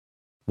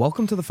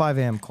Welcome to the 5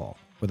 a.m. call,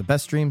 where the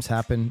best dreams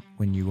happen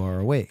when you are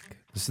awake.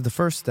 This is the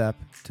first step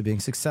to being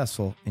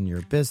successful in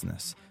your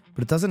business,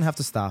 but it doesn't have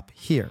to stop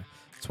here.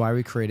 That's why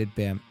we created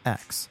BAM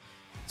X.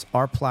 It's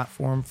our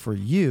platform for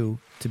you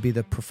to be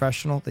the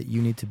professional that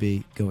you need to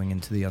be going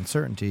into the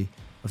uncertainty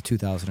of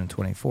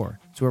 2024.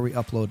 It's where we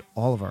upload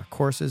all of our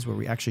courses, where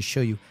we actually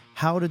show you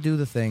how to do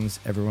the things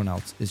everyone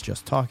else is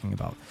just talking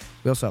about.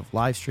 We also have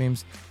live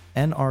streams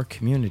and our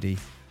community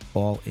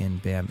all in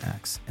BAM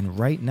X. And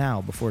right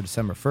now, before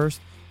December 1st,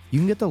 you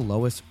can get the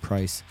lowest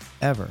price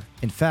ever.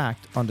 In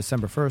fact, on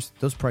December 1st,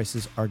 those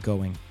prices are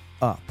going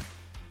up.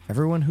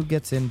 Everyone who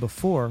gets in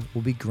before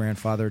will be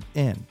grandfathered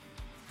in.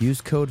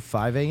 Use code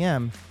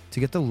 5am to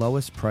get the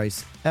lowest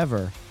price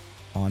ever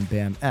on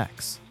BAM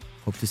X.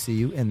 Hope to see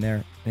you in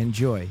there and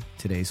enjoy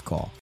today's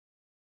call.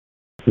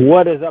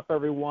 What is up,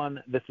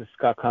 everyone? This is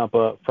Scott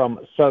Kompa from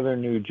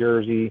Southern New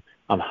Jersey.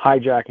 I'm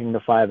hijacking the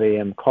 5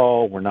 a.m.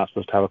 call. We're not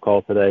supposed to have a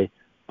call today,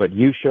 but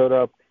you showed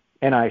up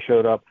and I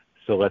showed up,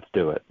 so let's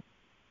do it.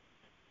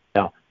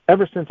 Now,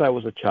 ever since I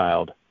was a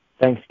child,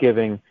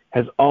 Thanksgiving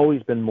has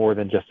always been more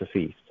than just a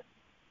feast.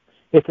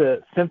 It's a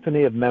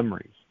symphony of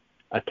memories,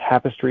 a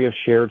tapestry of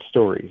shared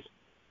stories,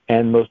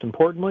 and most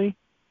importantly,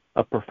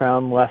 a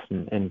profound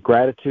lesson in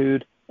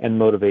gratitude and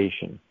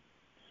motivation.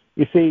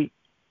 You see,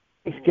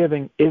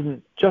 Thanksgiving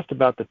isn't just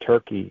about the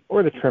turkey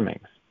or the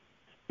trimmings.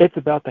 It's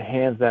about the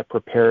hands that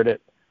prepared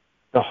it,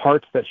 the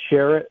hearts that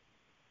share it,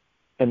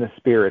 and the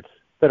spirits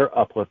that are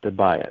uplifted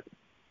by it.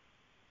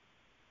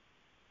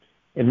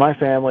 In my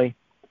family,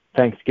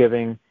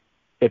 Thanksgiving,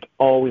 it's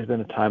always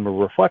been a time of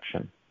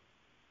reflection.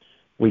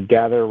 We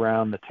gather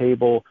around the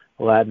table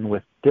laden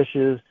with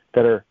dishes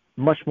that are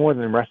much more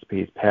than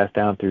recipes passed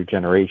down through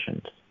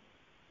generations.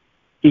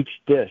 Each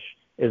dish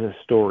is a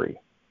story,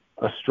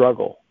 a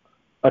struggle,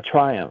 a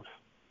triumph.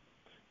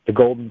 The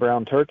golden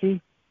brown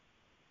turkey,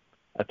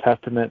 a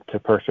testament to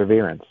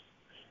perseverance.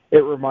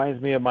 It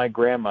reminds me of my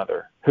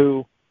grandmother,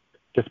 who,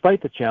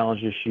 despite the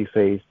challenges she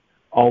faced,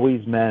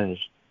 always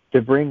managed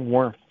to bring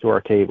warmth to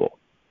our table.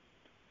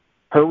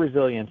 Her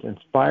resilience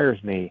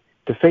inspires me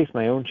to face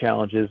my own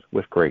challenges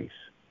with grace.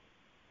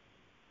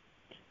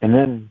 And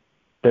then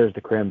there's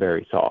the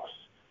cranberry sauce,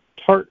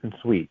 tart and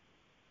sweet,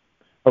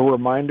 a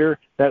reminder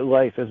that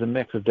life is a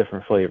mix of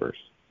different flavors.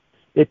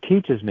 It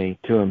teaches me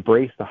to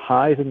embrace the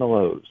highs and the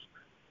lows,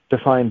 to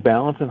find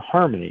balance and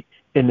harmony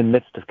in the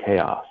midst of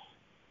chaos.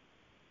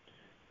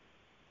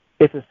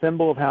 It's a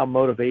symbol of how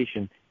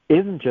motivation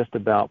isn't just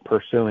about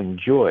pursuing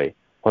joy,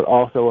 but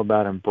also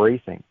about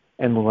embracing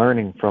and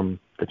learning from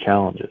the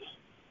challenges.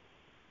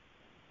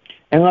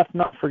 And let's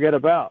not forget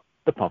about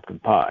the pumpkin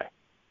pie,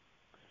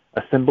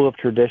 a symbol of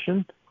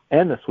tradition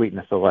and the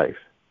sweetness of life.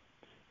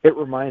 It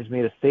reminds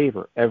me to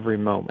savor every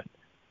moment,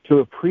 to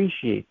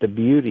appreciate the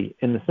beauty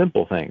in the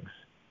simple things.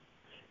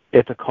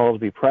 It's a call to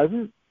be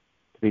present,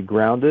 to be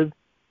grounded,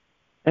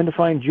 and to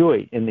find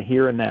joy in the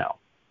here and now.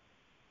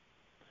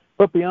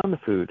 But beyond the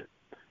food,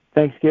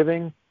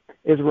 Thanksgiving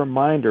is a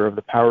reminder of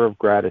the power of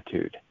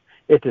gratitude.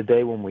 It's a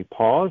day when we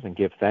pause and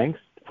give thanks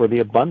for the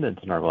abundance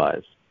in our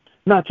lives,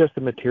 not just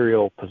the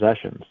material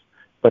possessions,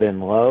 but in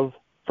love,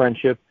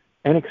 friendship,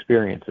 and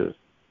experiences.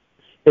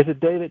 It's a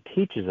day that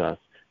teaches us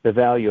the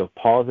value of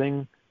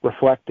pausing,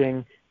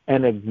 reflecting,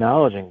 and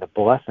acknowledging the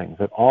blessings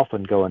that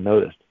often go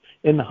unnoticed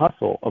in the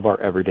hustle of our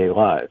everyday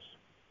lives.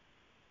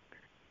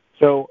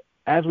 So,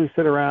 as we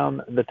sit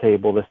around the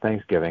table this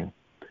Thanksgiving,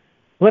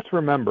 let's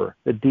remember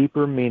the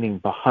deeper meaning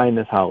behind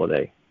this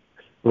holiday.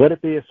 Let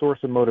it be a source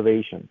of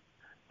motivation,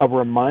 a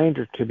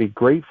reminder to be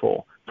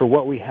grateful for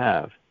what we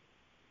have,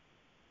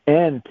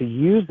 and to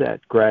use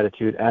that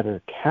gratitude as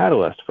a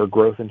catalyst for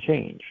growth and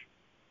change.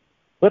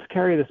 Let's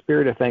carry the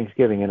spirit of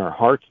Thanksgiving in our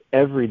hearts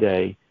every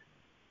day,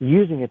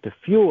 using it to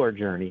fuel our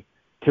journey,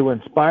 to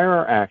inspire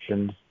our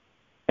actions,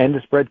 and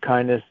to spread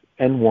kindness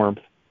and warmth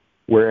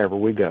wherever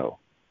we go.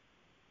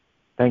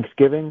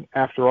 Thanksgiving,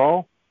 after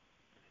all,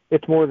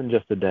 it's more than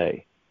just a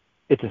day.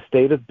 It's a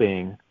state of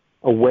being,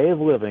 a way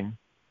of living,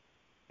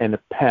 and a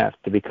path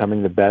to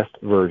becoming the best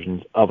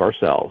versions of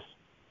ourselves.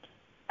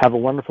 Have a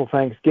wonderful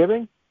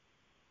Thanksgiving,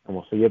 and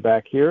we'll see you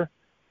back here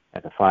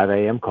at the 5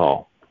 a.m.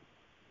 call.